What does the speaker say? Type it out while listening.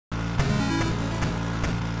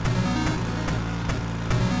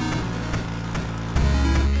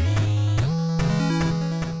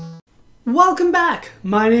Welcome back!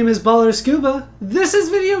 My name is Baller Scuba. This is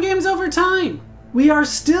Video Games Over Time. We are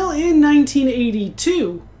still in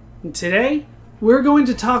 1982, and today we're going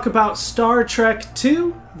to talk about Star Trek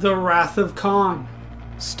II: The Wrath of Khan.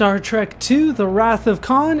 Star Trek II: The Wrath of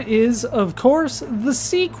Khan is, of course, the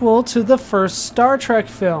sequel to the first Star Trek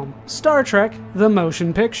film, Star Trek: The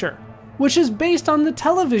Motion Picture, which is based on the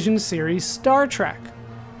television series Star Trek.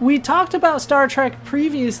 We talked about Star Trek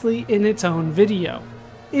previously in its own video.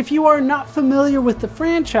 If you are not familiar with the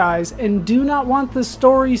franchise and do not want the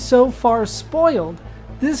story so far spoiled,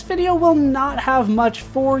 this video will not have much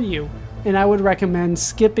for you, and I would recommend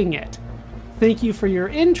skipping it. Thank you for your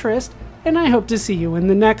interest, and I hope to see you in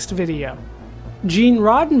the next video. Gene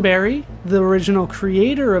Roddenberry, the original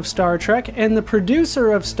creator of Star Trek and the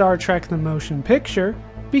producer of Star Trek: The Motion Picture,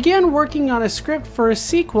 began working on a script for a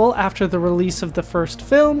sequel after the release of the first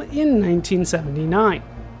film in 1979.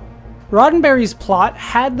 Roddenberry's plot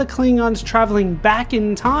had the Klingons traveling back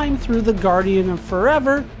in time through the Guardian of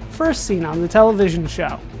Forever, first seen on the television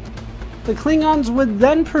show. The Klingons would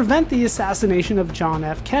then prevent the assassination of John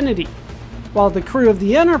F. Kennedy, while the crew of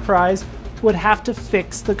the Enterprise would have to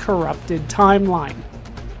fix the corrupted timeline.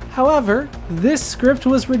 However, this script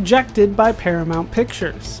was rejected by Paramount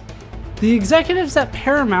Pictures. The executives at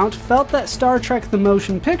Paramount felt that Star Trek: The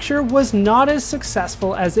Motion Picture was not as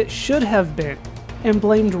successful as it should have been, and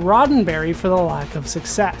blamed Roddenberry for the lack of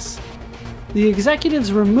success. The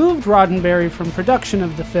executives removed Roddenberry from production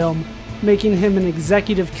of the film, making him an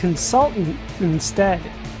executive consultant instead.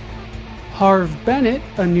 Harve Bennett,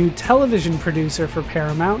 a new television producer for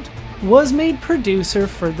Paramount, was made producer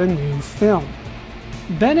for the new film.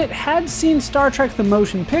 Bennett had seen Star Trek: The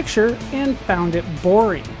Motion Picture and found it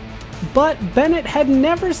boring, but Bennett had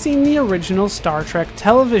never seen the original Star Trek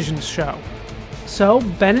television show. So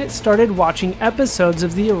Bennett started watching episodes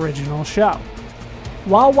of the original show.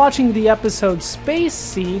 While watching the episode Space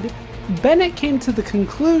Seed, Bennett came to the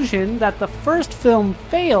conclusion that the first film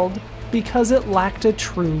failed because it lacked a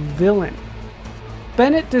true villain.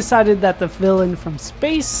 Bennett decided that the villain from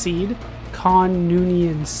Space Seed, Khan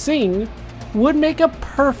Noonien Singh, would make a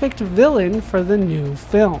perfect villain for the new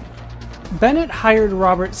film. Bennett hired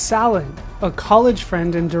Robert Sallin, a college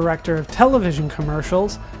friend and director of television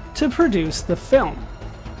commercials, to produce the film.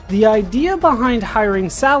 The idea behind hiring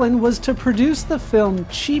Sallin was to produce the film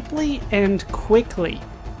cheaply and quickly.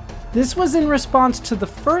 This was in response to the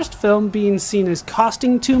first film being seen as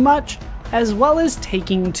costing too much, as well as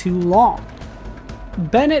taking too long.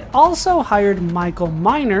 Bennett also hired Michael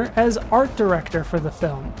Miner as art director for the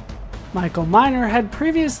film. Michael Miner had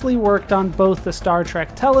previously worked on both the Star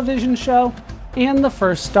Trek television show and the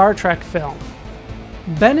first Star Trek film.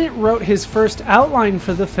 Bennett wrote his first outline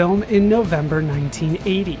for the film in November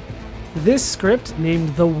 1980. This script,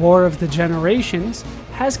 named The War of the Generations,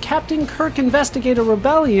 has Captain Kirk investigate a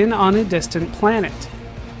rebellion on a distant planet.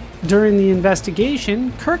 During the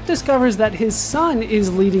investigation, Kirk discovers that his son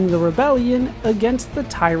is leading the rebellion against the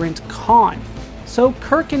tyrant Khan, so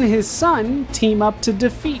Kirk and his son team up to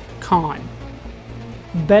defeat Khan.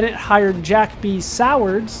 Bennett hired Jack B.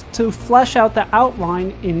 Sowards to flesh out the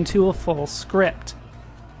outline into a full script.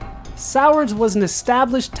 Sowards was an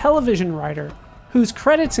established television writer whose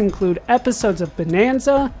credits include episodes of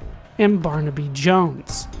Bonanza and Barnaby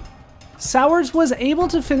Jones. Sowards was able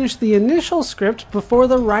to finish the initial script before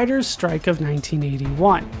the writer's strike of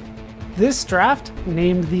 1981. This draft,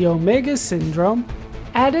 named the Omega Syndrome,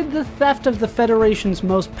 added the theft of the Federation's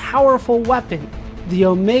most powerful weapon, the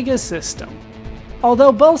Omega System.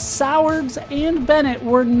 Although both Sowards and Bennett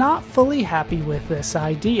were not fully happy with this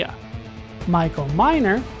idea. Michael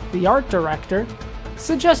Miner, the art director,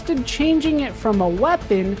 suggested changing it from a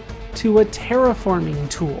weapon to a terraforming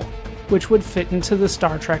tool, which would fit into the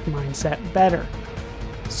Star Trek mindset better.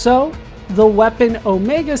 So, the weapon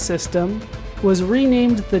Omega System was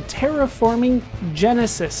renamed the Terraforming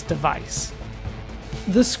Genesis device.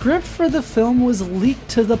 The script for the film was leaked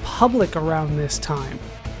to the public around this time.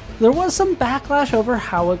 There was some backlash over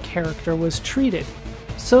how a character was treated,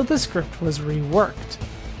 so the script was reworked.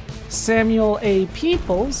 Samuel A.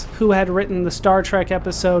 Peoples, who had written the Star Trek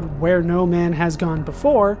episode Where No Man Has Gone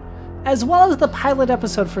Before, as well as the pilot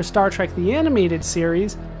episode for Star Trek the Animated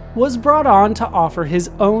Series, was brought on to offer his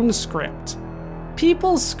own script.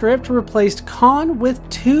 Peoples' script replaced Khan with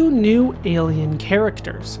two new alien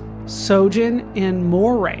characters, Sojan and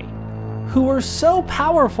Moray, who were so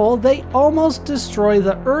powerful they almost destroy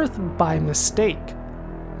the Earth by mistake.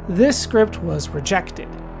 This script was rejected.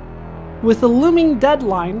 With a looming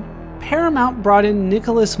deadline, Paramount brought in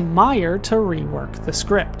Nicholas Meyer to rework the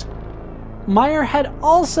script. Meyer had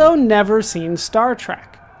also never seen Star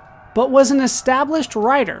Trek, but was an established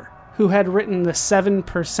writer who had written The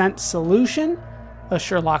 7% Solution, a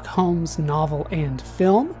Sherlock Holmes novel and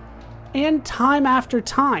film, and Time After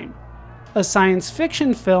Time, a science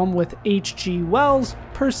fiction film with H.G. Wells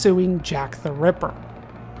pursuing Jack the Ripper.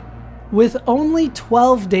 With only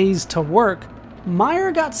 12 days to work,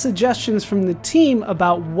 Meyer got suggestions from the team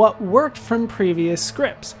about what worked from previous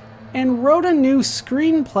scripts, and wrote a new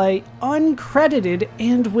screenplay uncredited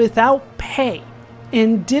and without pay,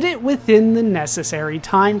 and did it within the necessary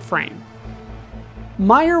time frame.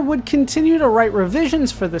 Meyer would continue to write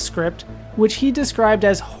revisions for the script, which he described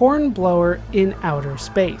as Hornblower in Outer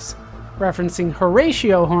Space, referencing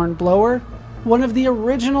Horatio Hornblower, one of the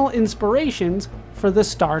original inspirations for the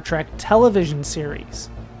Star Trek television series.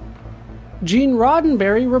 Gene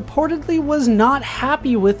Roddenberry reportedly was not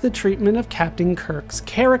happy with the treatment of Captain Kirk's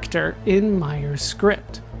character in Meyer's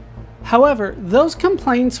script. However, those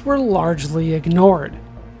complaints were largely ignored.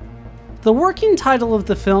 The working title of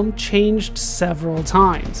the film changed several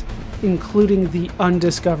times, including The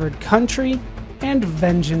Undiscovered Country and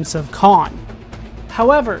Vengeance of Khan.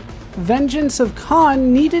 However, Vengeance of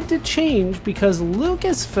Khan needed to change because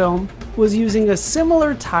Lucasfilm was using a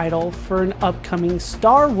similar title for an upcoming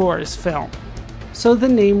Star Wars film, so the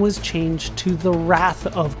name was changed to The Wrath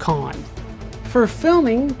of Khan. For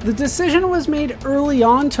filming, the decision was made early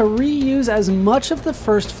on to reuse as much of the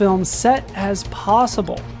first film's set as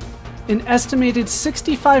possible. An estimated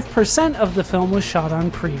 65% of the film was shot on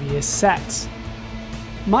previous sets.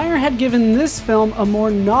 Meyer had given this film a more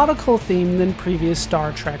nautical theme than previous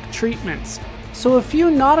Star Trek treatments, so a few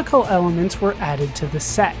nautical elements were added to the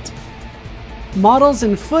set. Models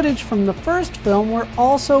and footage from the first film were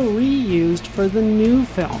also reused for the new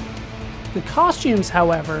film. The costumes,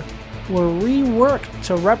 however, were reworked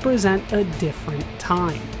to represent a different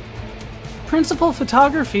time. Principal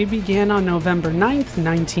photography began on November 9th,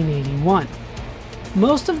 1981.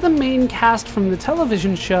 Most of the main cast from the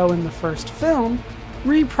television show in the first film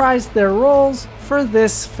reprised their roles for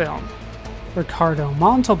this film. Ricardo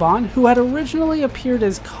Montalban, who had originally appeared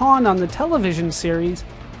as Khan on the television series,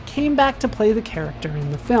 came back to play the character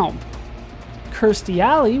in the film. Kirstie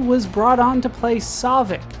Alley was brought on to play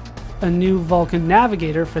Saavik, a new Vulcan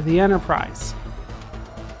navigator for the Enterprise.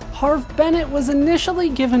 Harve Bennett was initially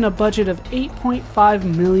given a budget of $8.5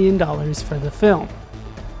 million for the film.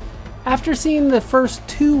 After seeing the first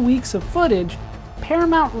 2 weeks of footage,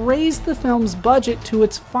 Paramount raised the film's budget to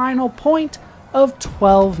its final point of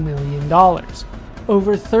 $12 million,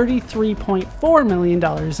 over $33.4 million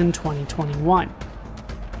in 2021.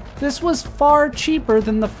 This was far cheaper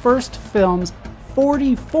than the first film's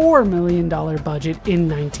 $44 million budget in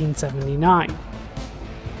 1979.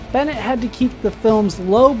 Bennett had to keep the film's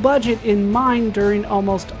low budget in mind during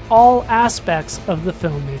almost all aspects of the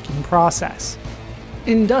filmmaking process.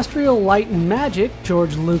 Industrial Light and Magic,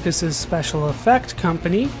 George Lucas's special effect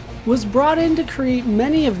company, was brought in to create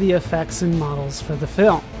many of the effects and models for the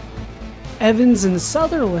film. Evans and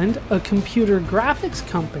Sutherland, a computer graphics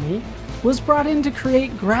company, was brought in to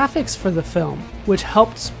create graphics for the film, which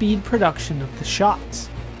helped speed production of the shots.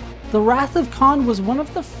 The Wrath of Khan was one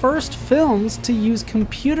of the first films to use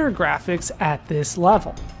computer graphics at this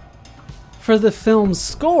level. For the film's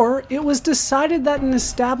score, it was decided that an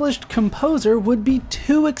established composer would be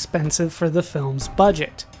too expensive for the film's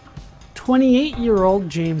budget. 28-year-old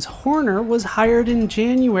James Horner was hired in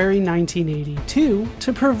January 1982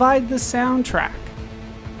 to provide the soundtrack.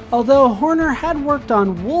 Although Horner had worked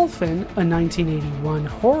on Wolfen, a 1981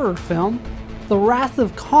 horror film, The Wrath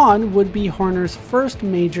of Khan would be Horner's first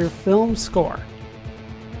major film score.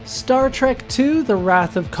 Star Trek II: The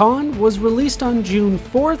Wrath of Khan was released on June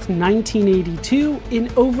 4th, 1982 in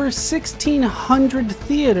over 1,600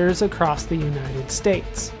 theaters across the United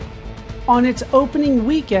States. On its opening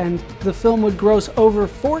weekend, the film would gross over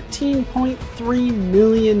 $14.3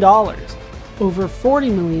 million, over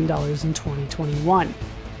 $40 million in 2021.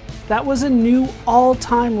 That was a new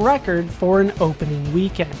all-time record for an opening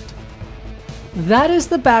weekend. That is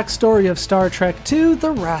the backstory of Star Trek II: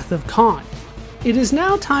 The Wrath of Khan. It is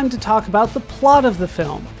now time to talk about the plot of the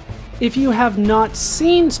film. If you have not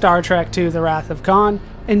seen Star Trek II: The Wrath of Khan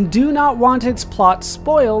and do not want its plot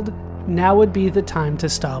spoiled, now would be the time to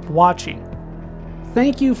stop watching.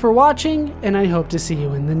 Thank you for watching, and I hope to see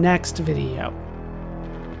you in the next video.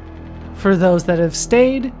 For those that have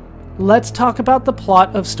stayed, let's talk about the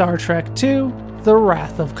plot of Star Trek II: The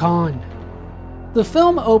Wrath of Khan. The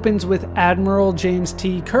film opens with Admiral James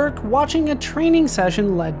T. Kirk watching a training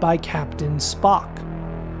session led by Captain Spock.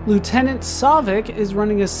 Lieutenant Saavik is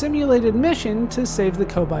running a simulated mission to save the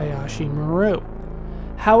Kobayashi Maru.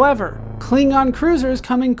 However, Klingon cruisers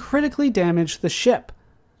come and critically damage the ship.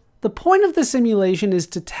 The point of the simulation is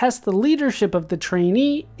to test the leadership of the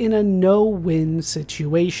trainee in a no-win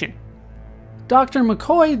situation. Dr.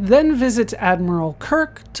 McCoy then visits Admiral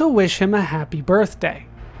Kirk to wish him a happy birthday.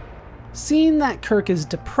 Seeing that Kirk is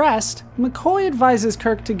depressed, McCoy advises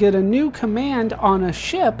Kirk to get a new command on a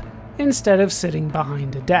ship instead of sitting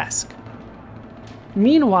behind a desk.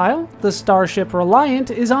 Meanwhile, the starship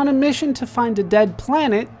Reliant is on a mission to find a dead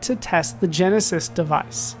planet to test the Genesis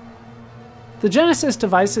device. The Genesis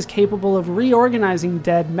device is capable of reorganizing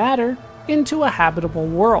dead matter into a habitable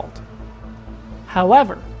world.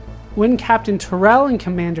 However, when Captain Terrell and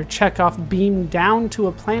Commander Chekhov beam down to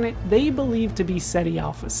a planet they believe to be Ceti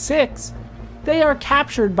Alpha 6, they are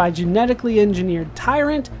captured by genetically engineered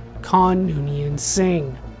tyrant Khan Noonien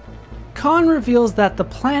Singh. Khan reveals that the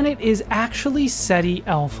planet is actually Ceti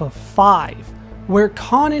Alpha 5, where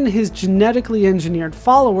Khan and his genetically engineered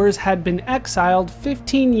followers had been exiled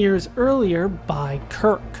 15 years earlier by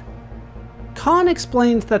Kirk. Khan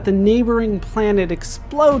explains that the neighboring planet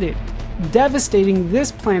exploded, devastating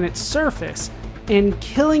this planet's surface and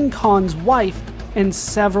killing Khan's wife and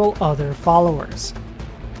several other followers.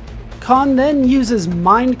 Khan then uses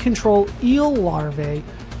mind control eel larvae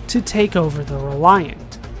to take over the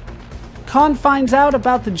Reliant. Khan finds out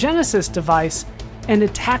about the Genesis device and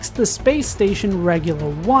attacks the space station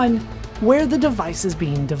Regula 1, where the device is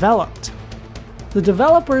being developed. The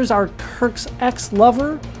developers are Kirk's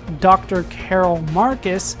ex-lover, Dr. Carol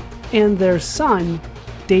Marcus, and their son,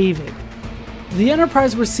 David. The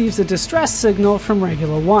Enterprise receives a distress signal from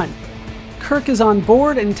Regula 1. Kirk is on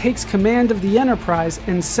board and takes command of the Enterprise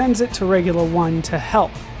and sends it to Regula 1 to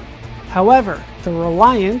help. However, the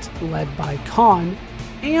Reliant, led by Khan,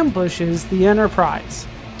 ambushes the Enterprise.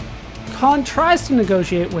 Khan tries to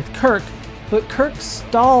negotiate with Kirk, but Kirk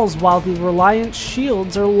stalls while the Reliant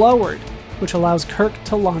shields are lowered, which allows Kirk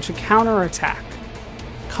to launch a counterattack.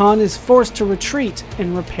 Khan is forced to retreat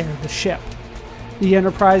and repair the ship. The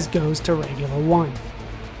Enterprise goes to Regula 1.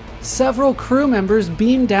 Several crew members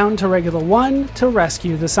beam down to Regula 1 to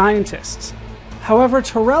rescue the scientists. However,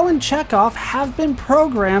 Terrell and Chekhov have been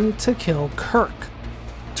programmed to kill Kirk.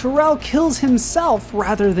 Terrell kills himself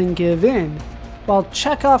rather than give in, while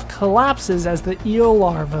Chekhov collapses as the eel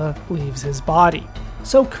larva leaves his body,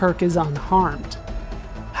 so Kirk is unharmed.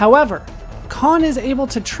 However, Khan is able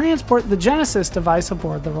to transport the Genesis device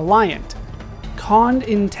aboard the Reliant. Khan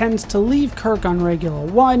intends to leave Kirk on Regula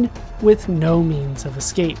 1 with no means of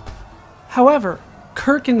escape. However,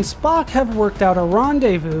 Kirk and Spock have worked out a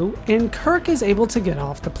rendezvous, and Kirk is able to get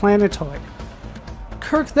off the planetoid.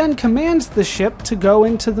 Kirk then commands the ship to go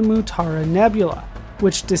into the Mutara Nebula,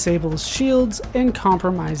 which disables shields and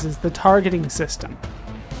compromises the targeting system.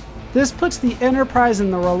 This puts the Enterprise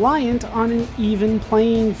and the Reliant on an even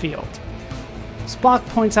playing field. Spock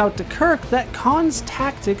points out to Kirk that Khan's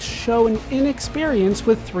tactics show an inexperience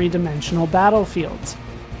with three-dimensional battlefields,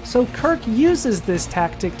 so Kirk uses this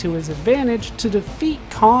tactic to his advantage to defeat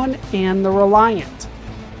Khan and the Reliant.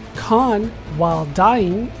 Khan, while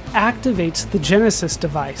dying, activates the Genesis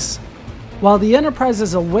device. While the Enterprise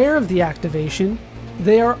is aware of the activation,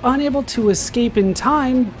 they are unable to escape in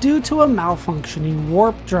time due to a malfunctioning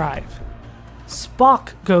warp drive.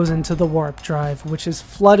 Spock goes into the warp drive, which is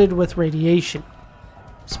flooded with radiation.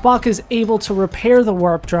 Spock is able to repair the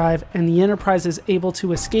warp drive, and the Enterprise is able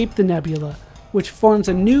to escape the nebula, which forms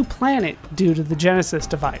a new planet due to the Genesis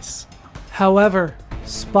device. However,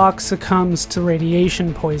 Spock succumbs to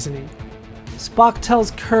radiation poisoning. Spock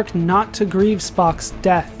tells Kirk not to grieve Spock's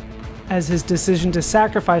death, as his decision to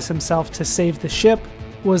sacrifice himself to save the ship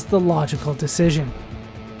was the logical decision.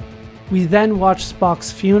 We then watch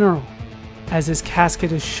Spock's funeral, as his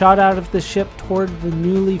casket is shot out of the ship toward the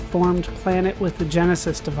newly formed planet with the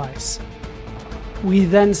Genesis device. We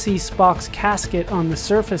then see Spock's casket on the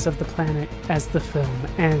surface of the planet as the film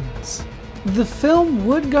ends. The film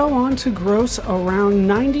would go on to gross around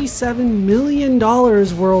 $97 million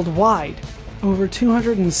worldwide, over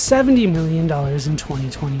 $270 million in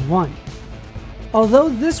 2021. Although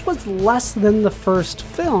this was less than the first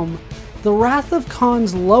film, the Wrath of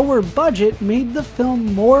Khan's lower budget made the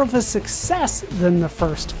film more of a success than the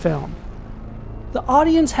first film. The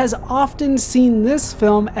audience has often seen this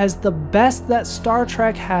film as the best that Star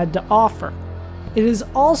Trek had to offer. It is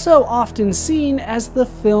also often seen as the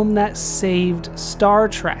film that saved Star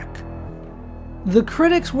Trek. The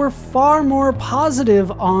critics were far more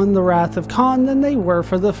positive on The Wrath of Khan than they were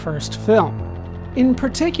for the first film. In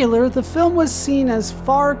particular, the film was seen as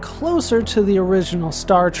far closer to the original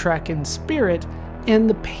Star Trek in spirit, and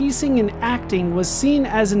the pacing and acting was seen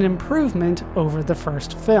as an improvement over the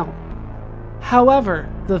first film. However,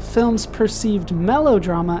 the film's perceived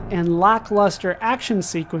melodrama and lackluster action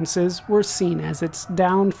sequences were seen as its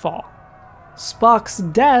downfall. Spock's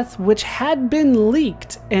death, which had been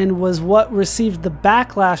leaked and was what received the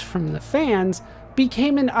backlash from the fans,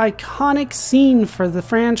 became an iconic scene for the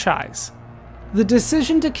franchise. The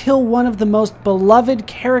decision to kill one of the most beloved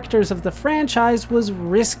characters of the franchise was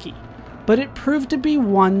risky, but it proved to be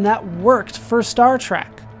one that worked for Star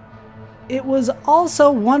Trek. It was also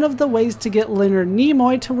one of the ways to get Leonard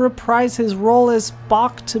Nimoy to reprise his role as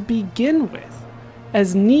Spock to begin with,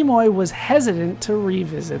 as Nimoy was hesitant to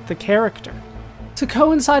revisit the character. To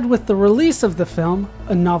coincide with the release of the film,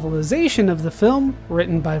 a novelization of the film,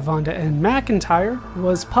 written by Vonda N. McIntyre,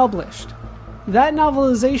 was published. That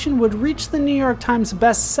novelization would reach the New York Times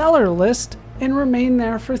bestseller list and remain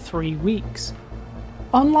there for 3 weeks.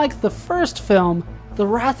 Unlike the first film, The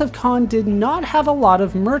Wrath of Khan did not have a lot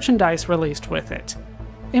of merchandise released with it.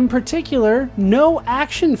 In particular, no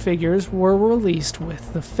action figures were released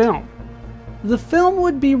with the film. The film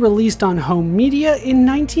would be released on home media in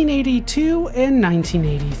 1982 and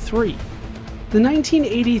 1983. The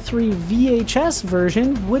 1983 VHS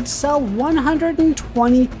version would sell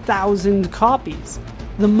 120,000 copies,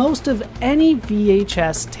 the most of any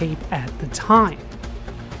VHS tape at the time.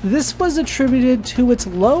 This was attributed to its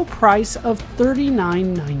low price of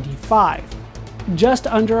 $39.95, just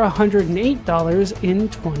under $108 in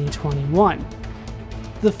 2021.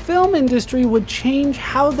 The film industry would change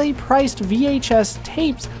how they priced VHS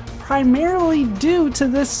tapes primarily due to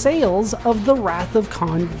the sales of the Wrath of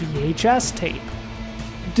Khan VHS tape.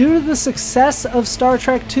 Due to the success of Star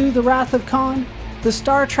Trek II: The Wrath of Khan, the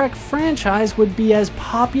Star Trek franchise would be as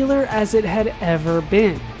popular as it had ever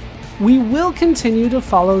been. We will continue to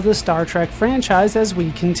follow the Star Trek franchise as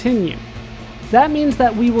we continue. That means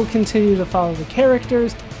that we will continue to follow the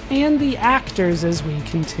characters and the actors as we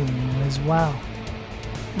continue as well.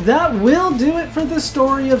 That will do it for the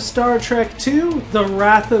story of Star Trek II: The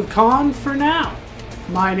Wrath of Khan for now.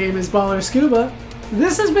 My name is Baller Scuba.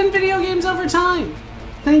 This has been Video Games Over Time.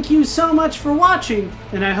 Thank you so much for watching,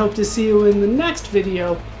 and I hope to see you in the next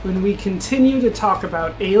video when we continue to talk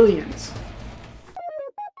about aliens.